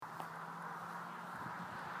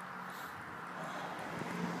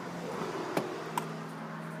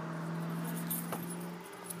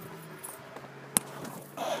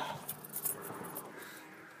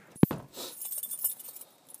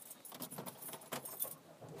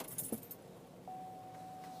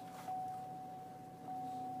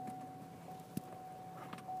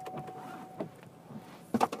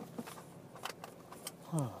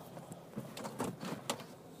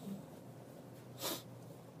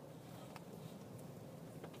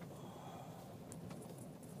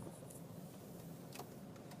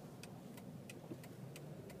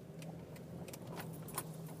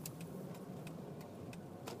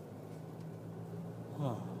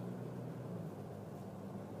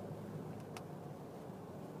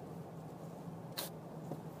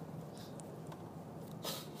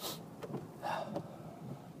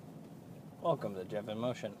Welcome to Jeff in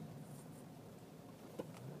Motion.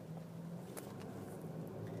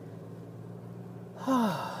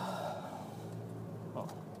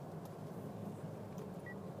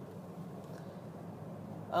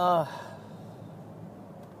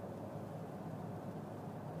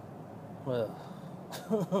 Well,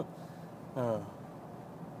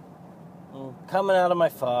 I'm coming out of my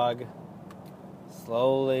fog,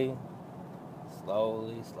 slowly.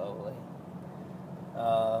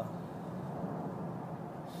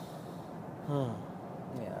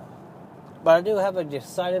 Yeah. But I do have a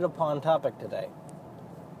decided upon topic today.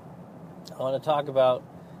 I want to talk about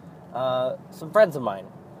some friends of mine.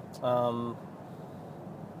 I'm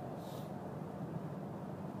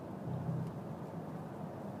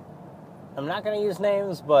not going to use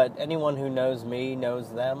names, but anyone who knows me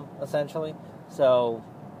knows them, essentially. So,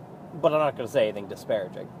 but I'm not going to say anything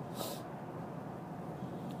disparaging.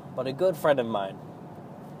 But a good friend of mine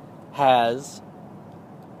has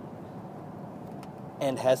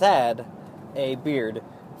had a beard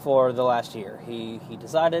for the last year. He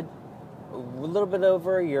decided a little bit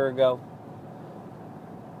over a year ago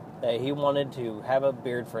that he wanted to have a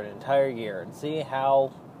beard for an entire year and see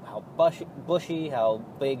how bushy, how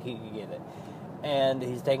big he could get it. And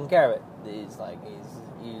he's taking care of it. He's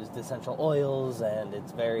used essential oils, and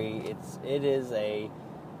it is a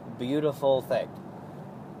beautiful thing.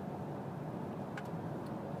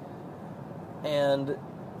 And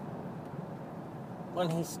when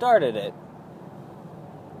he started it,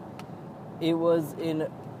 it was in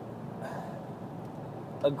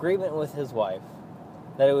agreement with his wife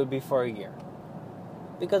that it would be for a year.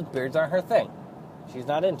 Because beards aren't her thing. She's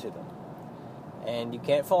not into them. And you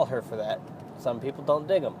can't fault her for that. Some people don't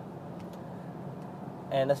dig them.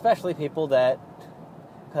 And especially people that,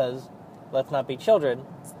 because let's not be children,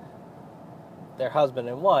 their husband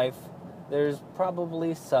and wife, there's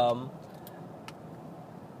probably some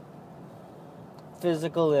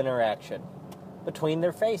physical interaction between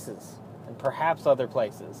their faces and perhaps other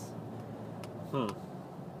places.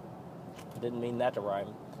 Didn't mean that to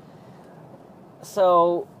rhyme.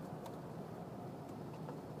 So,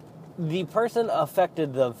 the person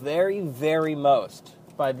affected the very, very most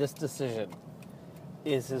by this decision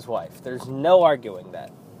is his wife. There's no arguing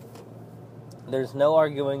that. There's no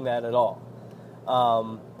arguing that at all.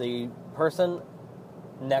 The person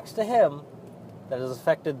next to him that is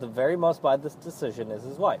affected the very most by this decision is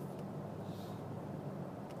his wife.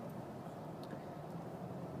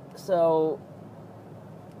 So,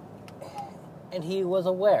 and he was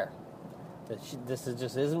aware that this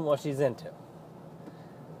just isn't what she's into.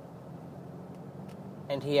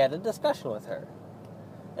 And he had a discussion with her.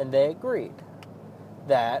 And they agreed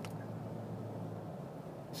that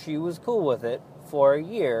she was cool with it for a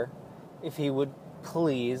year if he would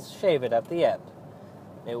please shave it at the end.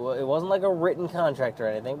 It wasn't like a written contract or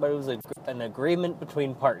anything, but it was an agreement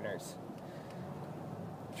between partners.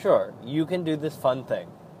 Sure, you can do this fun thing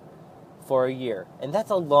for a year. And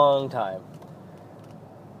that's a long time.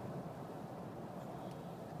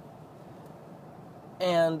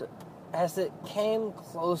 And as it came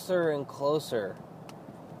closer and closer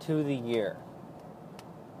to the year,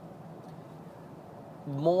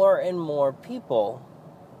 more and more people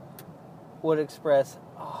would express,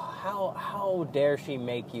 how dare she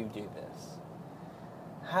make you do this?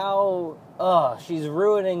 She's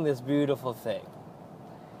ruining this beautiful thing.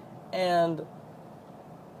 And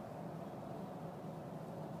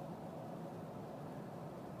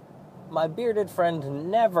my bearded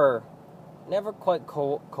friend never quite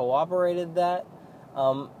cooperated that.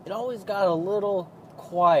 It always got a little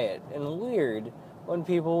quiet and weird when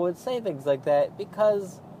people would say things like that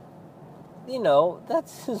because,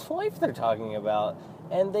 that's his wife they're talking about.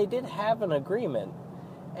 And they did have an agreement.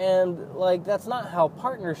 And, that's not how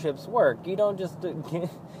partnerships work. You don't just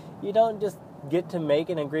get to make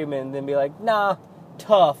an agreement and then be like, nah,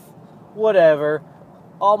 tough, whatever.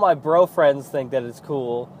 All my bro friends think that it's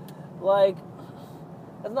cool.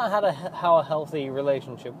 That's not how a healthy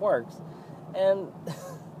relationship works. And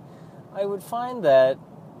I would find that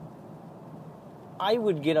I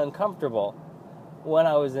would get uncomfortable when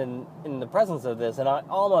I was in the presence of this, and I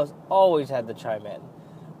almost always had to chime in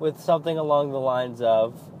with something along the lines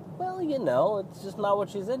of, it's just not what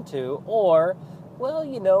she's into, or,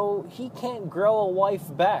 he can't grow a wife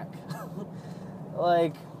back.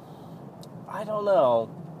 I don't know.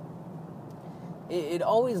 It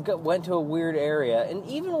always went to a weird area. And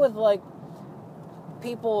even with,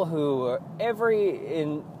 people who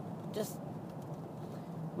in just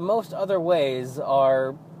most other ways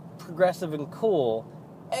are progressive and cool,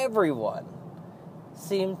 everyone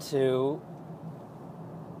seemed to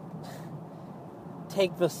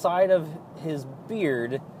take the side of his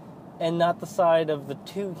beard and not the side of the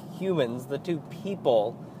two humans, the two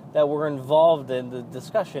people that were involved in the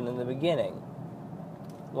discussion in the beginning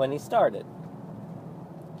when he started.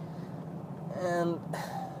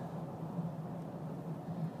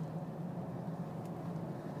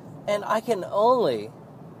 And I can only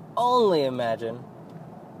imagine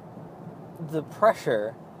the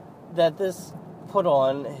pressure that this put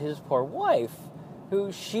on his poor wife,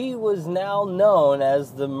 who she was now known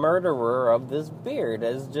as the murderer of this beard,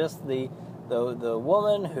 as just the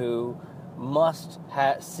woman who must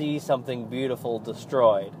see something beautiful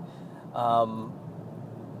destroyed. And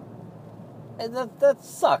that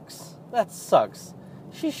sucks. That sucks.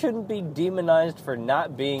 She shouldn't be demonized for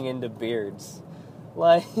not being into beards.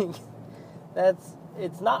 Like,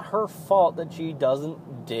 it's not her fault that she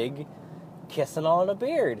doesn't dig kissing on a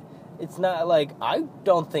beard. It's not like, I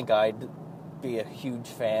don't think I'd be a huge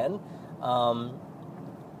fan.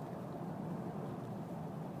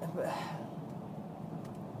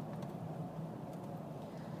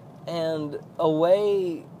 And a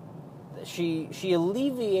way she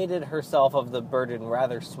alleviated herself of the burden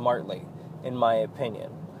rather smartly, in my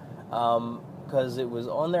opinion. Because it was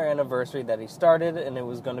on their anniversary that he started, and it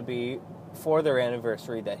was going to be for their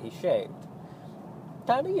anniversary that he shaved.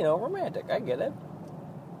 Kind of, romantic, I get it.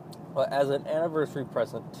 But as an anniversary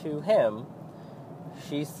present to him,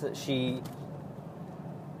 she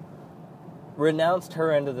renounced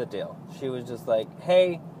her end of the deal. She was just like,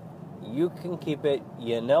 hey, you can keep it.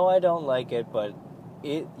 I don't like it, but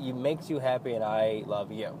it makes you happy and I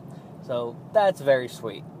love you. So that's very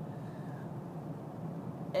sweet.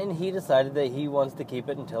 And he decided that he wants to keep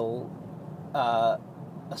it until a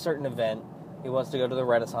certain event. He wants to go to the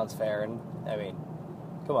Renaissance Fair, and I mean,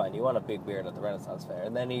 come on, you want a big beard at the Renaissance Fair.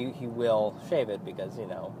 And then he will shave it because,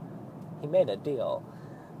 he made a deal.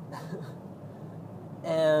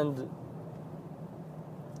 And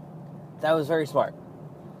that was very smart.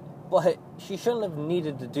 But she shouldn't have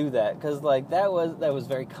needed to do that, because that was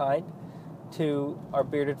very kind to our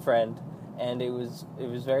bearded friend, and it was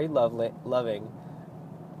very loving.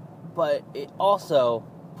 But it also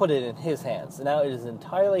put it in his hands. So now it is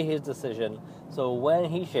entirely his decision. So when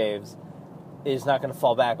he shaves, it's not going to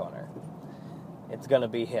fall back on her. It's going to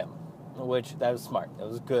be him. Which, that was smart. That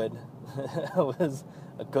was good. It was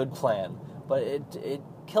a good plan. But it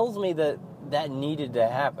kills me that needed to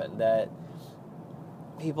happen. That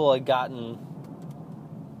people had gotten...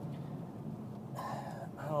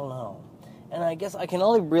 I don't know. And I guess I can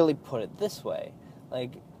only really put it this way.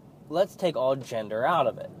 Let's take all gender out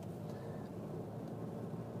of it.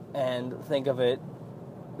 And think of it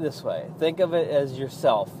this way. Think of it as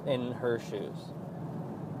yourself in her shoes.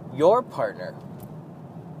 Your partner,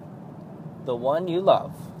 the one you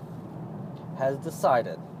love, has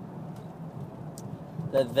decided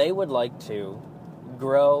that they would like to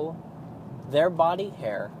grow their body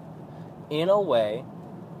hair in a way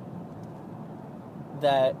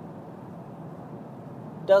that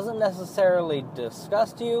doesn't necessarily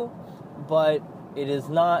disgust you, but it is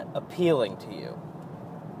not appealing to you.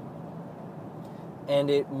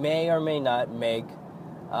 And it may or may not make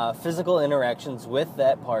physical interactions with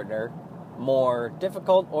that partner more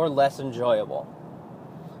difficult or less enjoyable.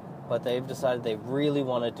 But they've decided they really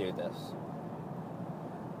want to do this.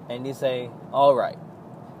 And you say, all right,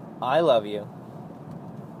 I love you.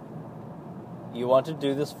 You want to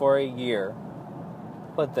do this for a year,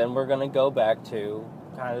 but then we're going to go back to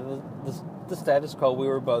kind of the status quo we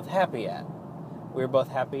were both happy at. We were both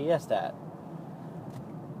happiest at.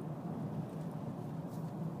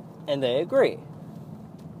 And they agree.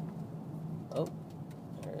 Oh,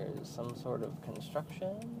 there's some sort of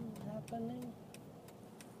construction happening.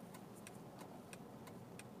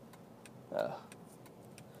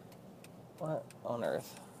 What on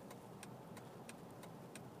earth?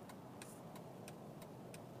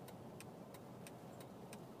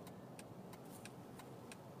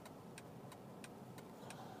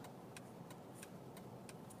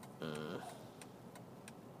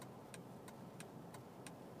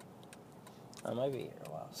 I might be here a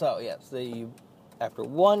while. So, yes, after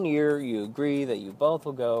 1 year, you agree that you both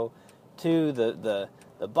will go to the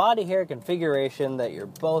body hair configuration that you're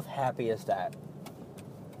both happiest at.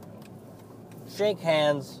 Shake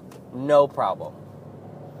hands, no problem.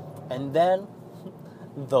 And then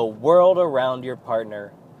the world around your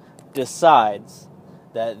partner decides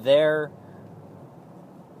that they're,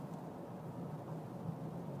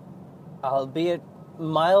 albeit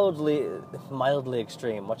mildly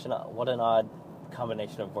extreme. What an odd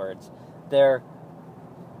combination of words. They're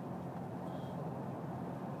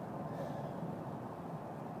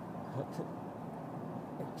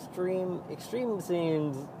extreme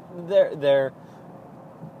seems their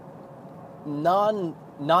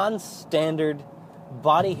non-standard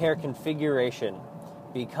body hair configuration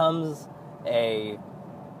becomes a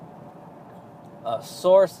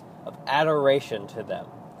source of adoration to them.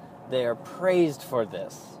 They are praised for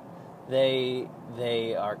this. They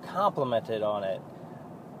are complimented on it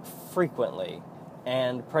frequently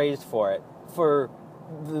and praised for it for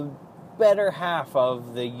the better half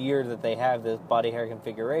of the year that they have this body hair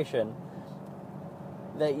configuration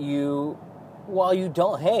that you, while you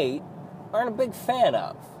don't hate, aren't a big fan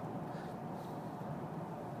of.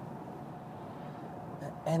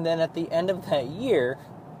 And then at the end of that year,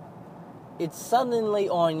 it's suddenly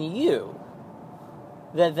on you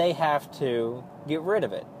that they have to get rid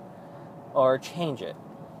of it or change it.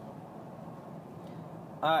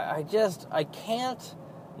 I can't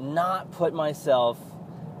not put myself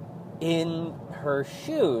in her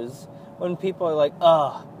shoes when people are like,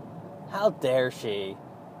 oh, how dare she?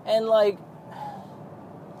 And like,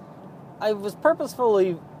 I was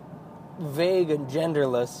purposefully vague and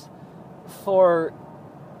genderless for,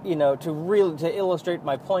 to illustrate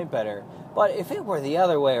my point better. But if it were the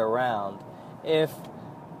other way around, if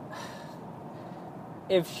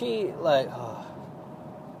she, like,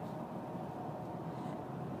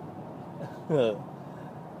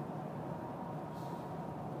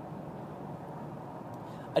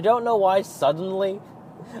 I don't know why suddenly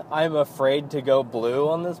I'm afraid to go blue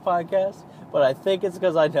on this podcast, but I think it's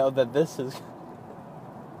because I know that this is...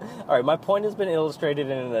 Alright, my point has been illustrated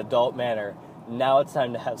in an adult manner. Now it's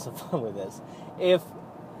time to have some fun with this. If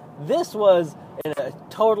this was in a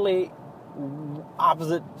totally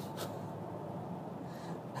opposite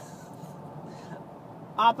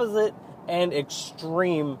and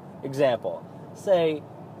extreme example. Say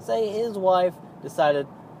his wife decided,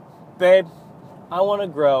 babe, I want to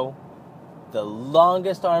grow the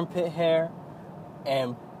longest armpit hair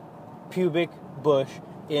and pubic bush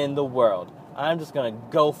in the world. I'm just going to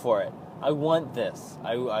go for it. I want this.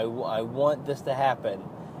 I want this to happen.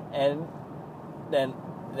 And then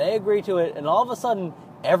they agree to it, and all of a sudden,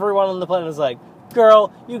 everyone on the planet is like,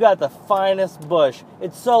 girl, you got the finest bush.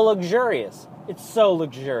 It's so luxurious. It's so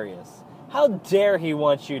luxurious. How dare he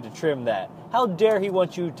want you to trim that? How dare he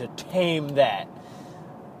want you to tame that?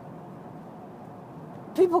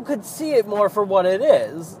 People could see it more for what it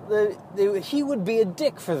is. He would be a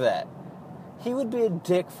dick for that. He would be a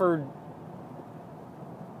dick for...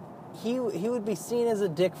 He would be seen as a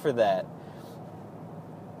dick for that.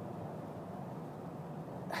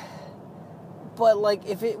 But, like,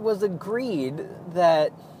 if it was agreed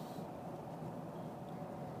that...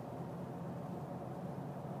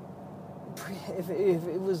 If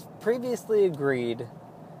it was previously agreed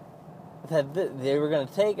that they were going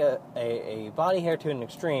to take a body hair to an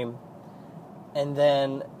extreme, and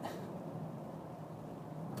then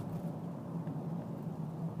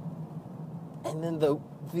the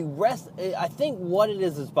rest, I think what it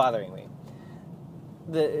is bothering me.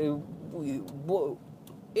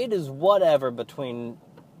 It is whatever between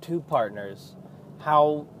two partners,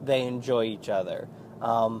 how they enjoy each other.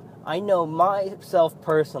 I know myself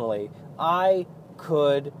personally, I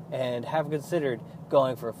could and have considered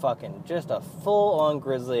going for fucking just a full-on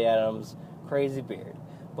Grizzly Adams crazy beard.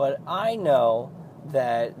 But I know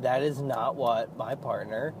that is not what my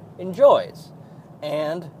partner enjoys.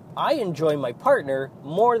 And I enjoy my partner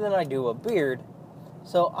more than I do a beard,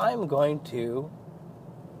 so I'm going to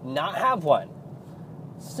not have one.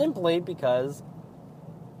 Simply because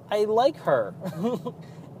I like her.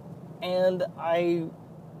 And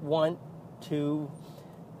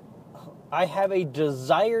I have a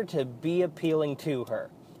desire to be appealing to her.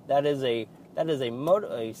 That is a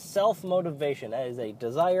self-motivation. That is a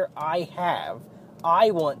desire I have.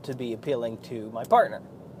 I want to be appealing to my partner.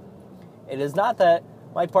 It is not that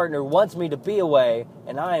my partner wants me to be away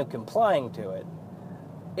and I am complying to it.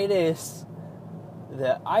 It is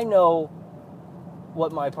that I know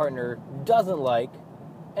what my partner doesn't like,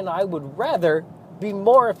 and I would rather be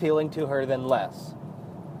more appealing to her than less.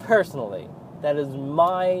 Personally, that is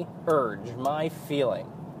my urge, my feeling.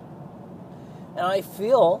 And I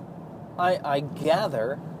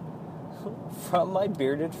gather from my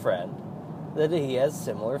bearded friend that he has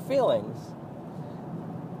similar feelings.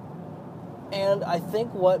 And I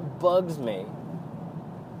think what bugs me,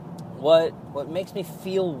 what makes me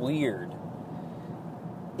feel weird,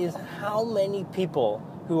 is how many people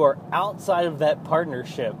who are outside of that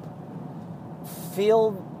partnership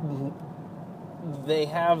feel they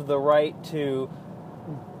have the right to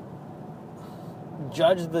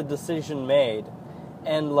judge the decision made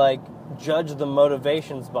and, like, judge the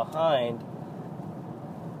motivations behind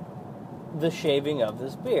the shaving of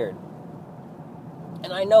this beard.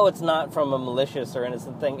 And I know it's not from a malicious or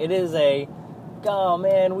innocent thing. It is a, oh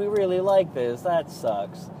man, we really like this. That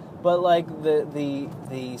sucks. But like the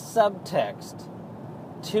subtext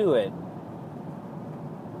to it,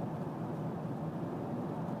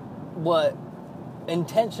 what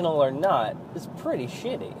intentional or not, is pretty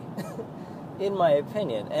shitty, in my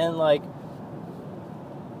opinion. And like,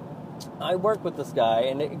 I work with this guy,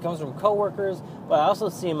 and it comes from coworkers, but I also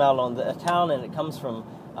see him out on the town, and it comes from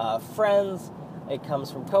friends. It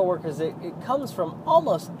comes from coworkers. It comes from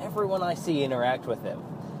almost everyone I see interact with him.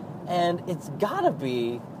 And it's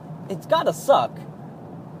gotta suck.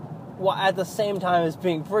 While at the same time as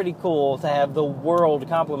being pretty cool to have the world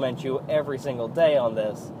compliment you every single day on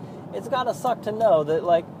this, it's gotta suck to know that,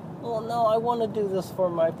 like, well, no, I want to do this for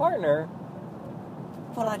my partner,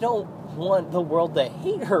 but I don't want the world to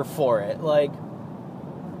hate her for it. Like,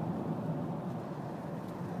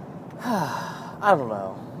 I don't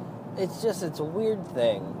know. It's a weird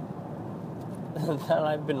thing that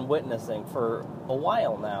I've been witnessing for a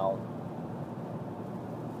while now.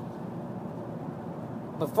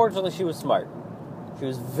 But fortunately, she was smart. She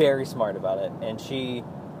was very smart about it, and she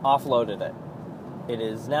offloaded it. It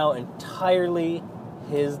is now entirely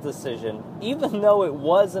his decision. Even though it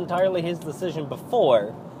was entirely his decision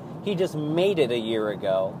before, he just made it a year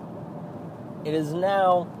ago. It is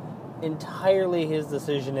now entirely his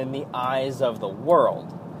decision in the eyes of the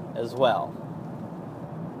world as well.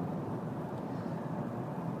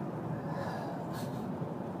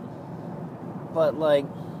 But like,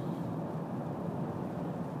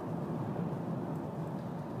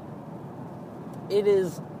 it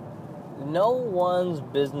is no one's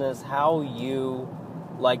business how you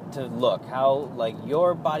like to look. How, like,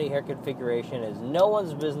 your body hair configuration is no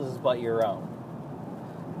one's business but your own.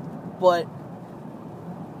 But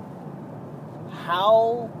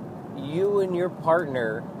how you and your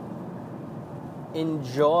partner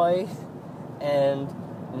enjoy and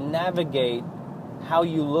navigate how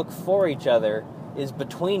you look for each other is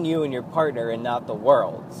between you and your partner and not the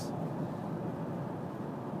world's.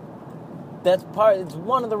 It's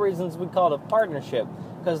one of the reasons we call it a partnership,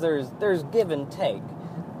 because there's give and take.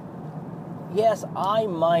 Yes, I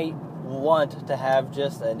might want to have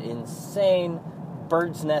just an insane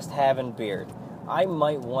bird's nest having beard. I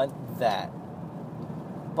might want that.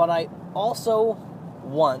 But I also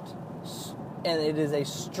want, and it is a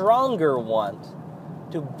stronger want,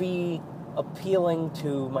 to be appealing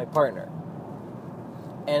to my partner.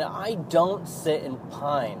 And I don't sit and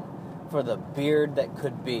pine for the beard that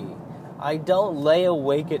could be. I don't lay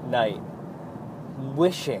awake at night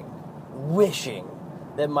wishing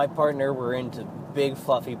that my partner were into big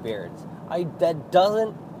fluffy beards. That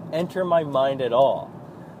doesn't enter my mind at all.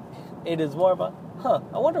 It is more of a,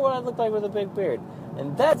 I wonder what I'd look like with a big beard.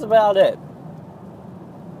 And that's about it.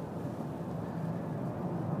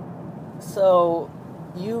 So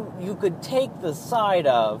you could take the side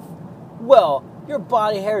of, well, your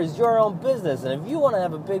body hair is your own business, and if you want to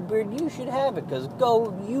have a big beard, you should have it, because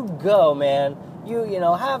go, man. You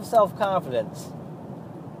have self-confidence.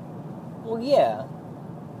 Well, yeah.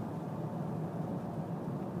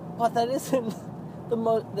 But that isn't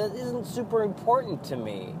that isn't super important to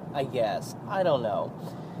me, I guess. I don't know.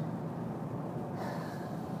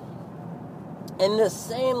 And the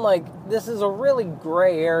same, like, this is a really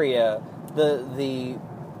gray area, the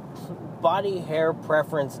body hair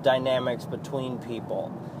preference dynamics between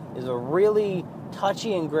people is a really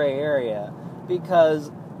touchy and gray area,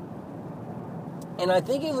 because, and I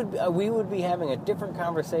think we would be having a different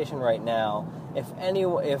conversation right now if any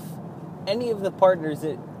of the partners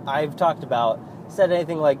that I've talked about said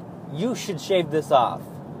anything like, you should shave this off.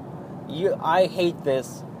 I hate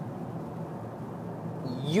this.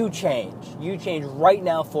 You change right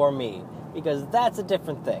now for me, because that's a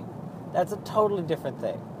different thing. That's a totally different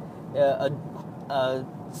thing.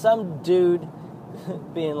 Some dude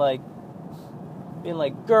being like,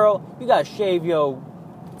 girl, you gotta shave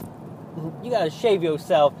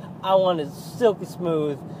yourself. I want it silky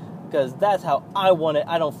smooth, because that's how I want it.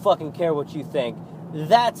 I don't fucking care what you think.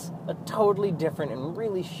 That's a totally different and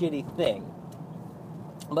really shitty thing.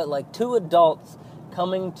 But like, two adults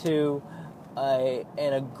coming to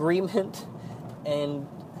an agreement and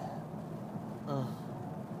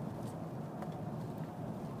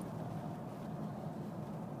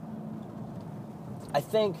I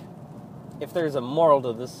think if there's a moral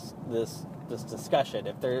to this discussion,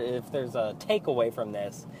 if there's a takeaway from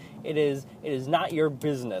this, it is not your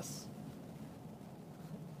business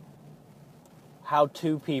how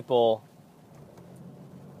two people's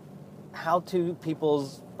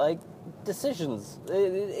like decisions.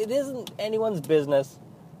 It isn't anyone's business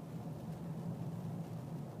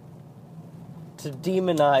to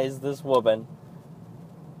demonize this woman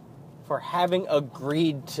for having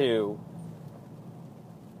agreed to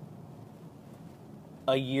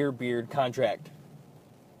a year beard contract.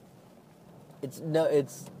 It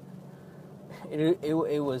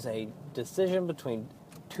was a decision between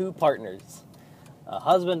two partners, a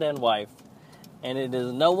husband and wife, and it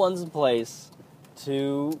is no one's place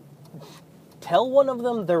to tell one of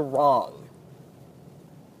them they're wrong.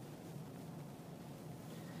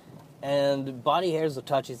 And body hair is a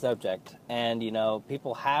touchy subject, and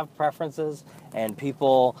people have preferences, and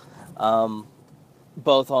people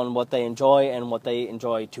both on what they enjoy and what they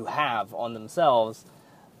enjoy to have on themselves.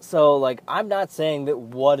 So, I'm not saying that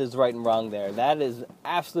what is right and wrong there. That is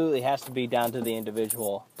absolutely has to be down to the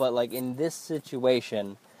individual. But, in this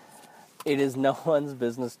situation, it is no one's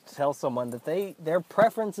business to tell someone that their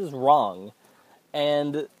preference is wrong.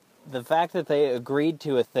 And the fact that they agreed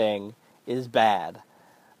to a thing is bad.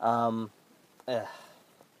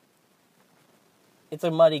 It's a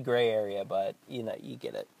muddy gray area, but, you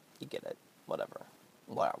get it. You get it. Whatever.